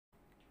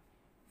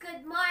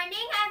Good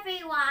morning,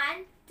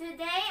 everyone.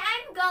 Today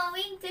I'm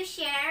going to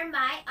share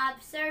my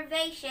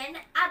observation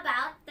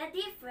about the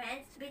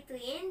difference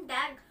between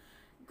the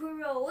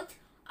growth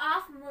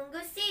of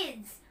Monggo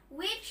seeds,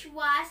 which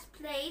was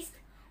placed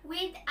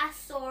with a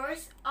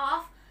source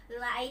of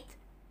light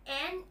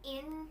and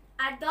in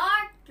a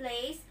dark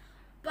place.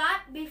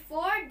 But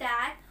before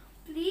that,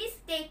 please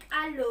take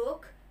a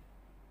look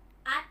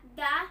at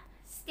the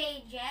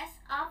stages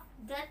of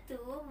the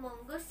two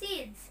Monggo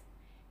seeds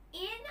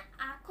in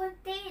a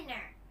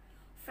container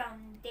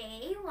from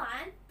day 1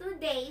 to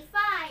day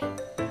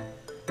 5.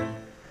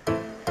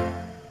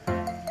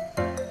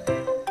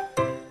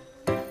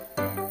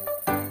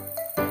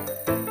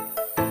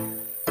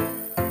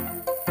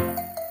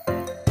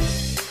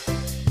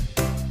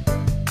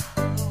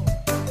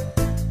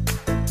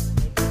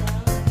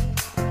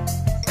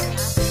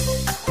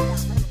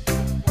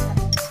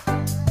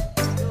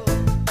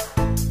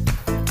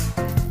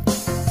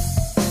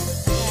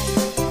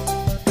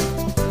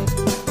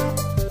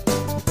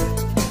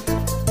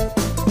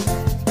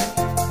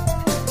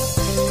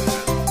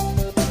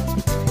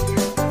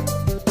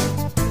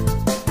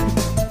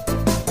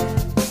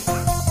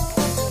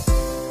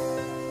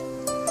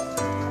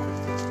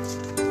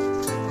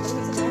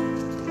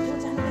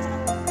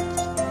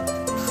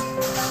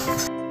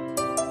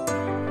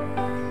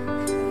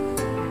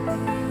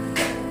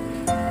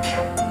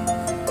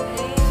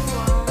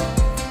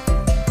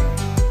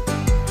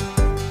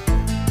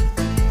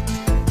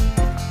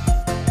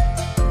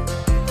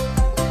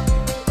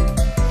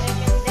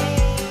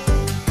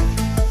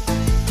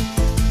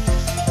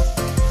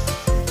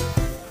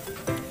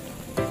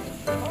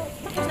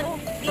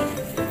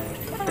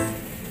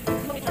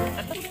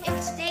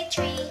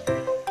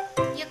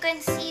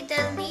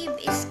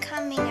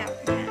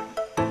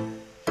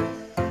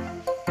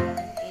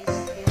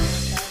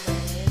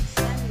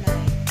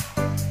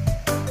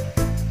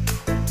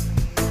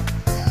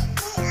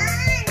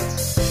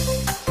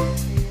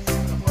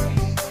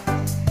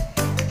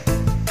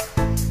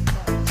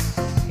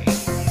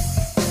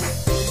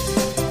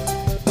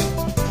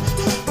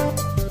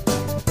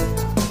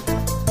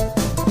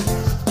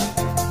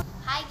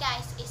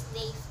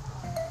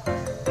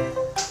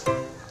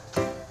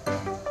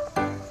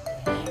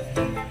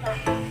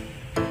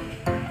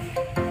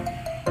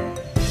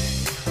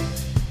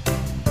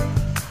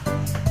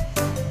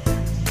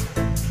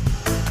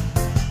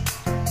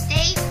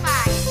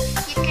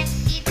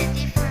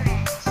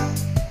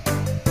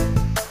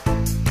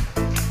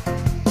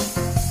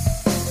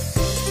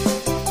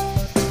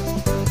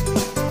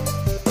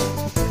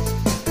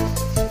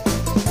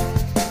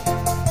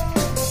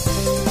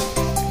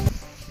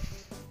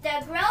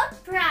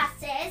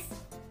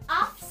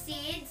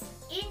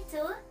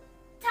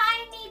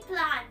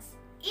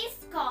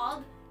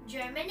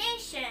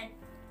 Germination.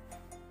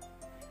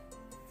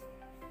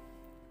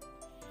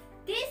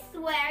 This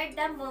were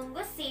the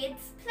Monggo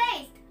seeds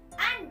placed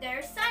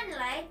under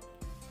sunlight.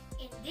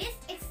 In this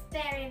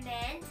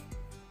experiment,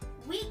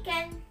 we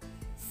can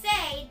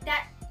say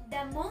that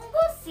the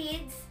Monggo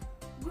seeds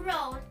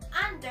grown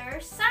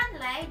under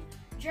sunlight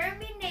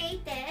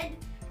germinated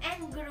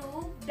and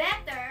grew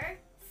better.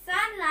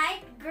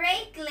 Sunlight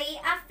greatly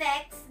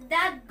affects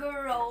the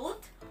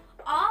growth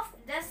of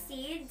the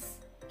seeds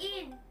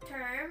in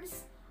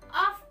terms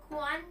of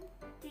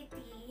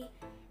quantity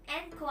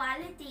and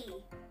quality.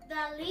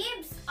 The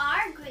leaves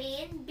are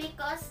green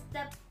because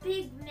the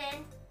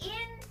pigment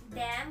in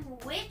them,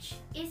 which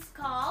is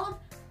called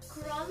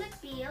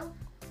chlorophyll,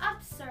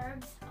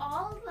 absorbs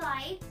all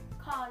light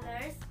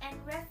colors and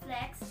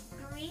reflects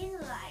green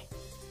light.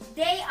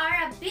 They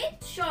are a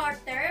bit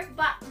shorter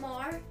but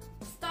more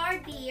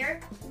sturdier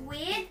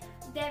with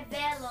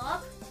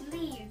developed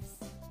leaves.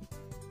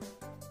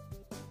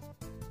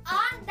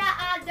 On the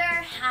other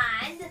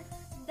hand,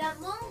 the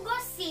Monggo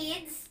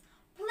seeds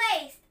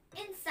placed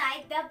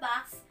inside the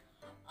box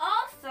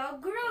also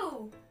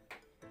grew.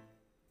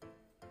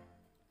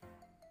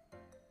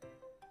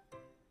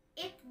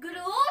 It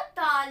grew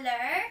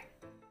taller,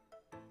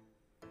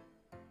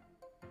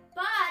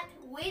 but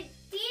with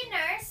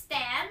thinner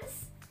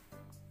stems.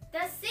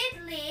 The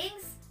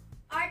seedlings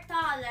are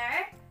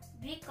taller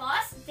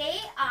because they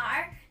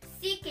are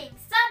seeking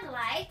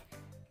sunlight,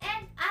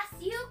 and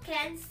as you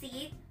can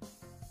see,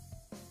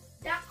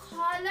 the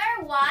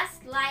color was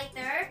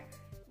lighter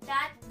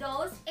than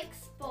those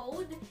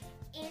exposed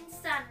in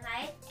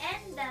sunlight,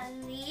 and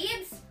the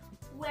leaves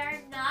were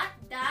not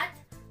that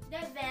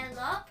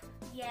developed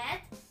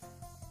yet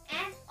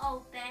and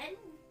open.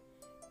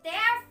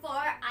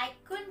 Therefore, I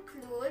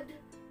conclude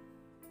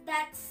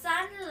that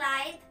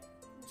sunlight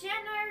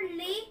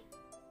generally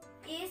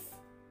is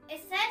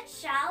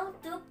essential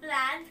to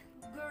plant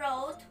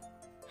growth.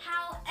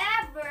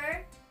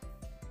 However,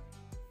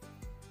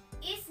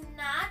 is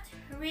not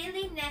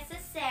really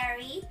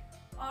necessary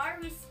or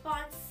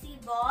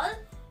responsible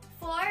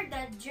for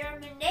the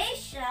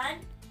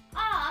germination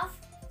of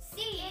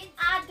seeds. In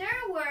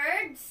other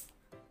words,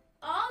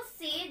 all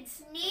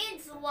seeds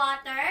needs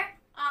water,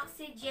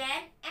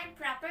 oxygen, and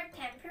proper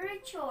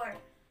temperature.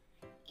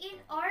 In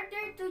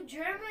order to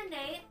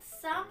germinate,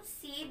 some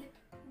seed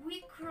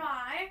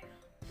require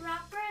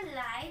proper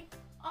light.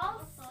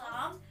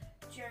 Also,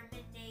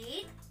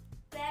 germinate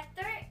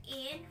better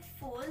in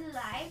full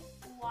light,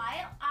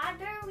 while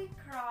other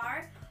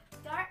require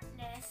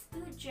darkness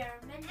to germinate.